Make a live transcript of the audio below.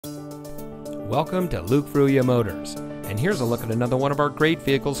Welcome to Luke Fruia Motors, and here's a look at another one of our great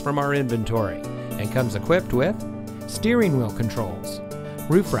vehicles from our inventory, and comes equipped with steering wheel controls,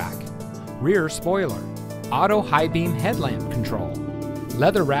 roof rack, rear spoiler, auto high beam headlamp control,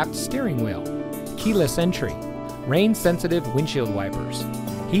 leather wrapped steering wheel, keyless entry, rain sensitive windshield wipers,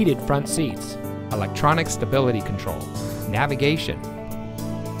 heated front seats, electronic stability control, navigation.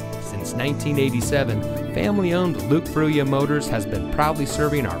 Since 1987, family-owned Luke Fruia Motors has been proudly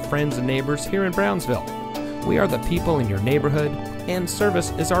serving our friends and neighbors here in Brownsville. We are the people in your neighborhood, and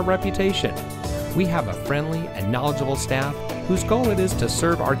service is our reputation. We have a friendly and knowledgeable staff whose goal it is to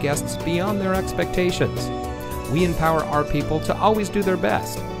serve our guests beyond their expectations. We empower our people to always do their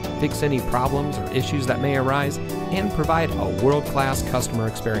best, fix any problems or issues that may arise, and provide a world-class customer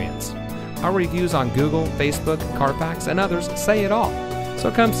experience. Our reviews on Google, Facebook, Carfax, and others say it all. So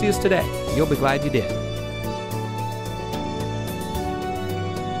come see us today. You'll be glad you did.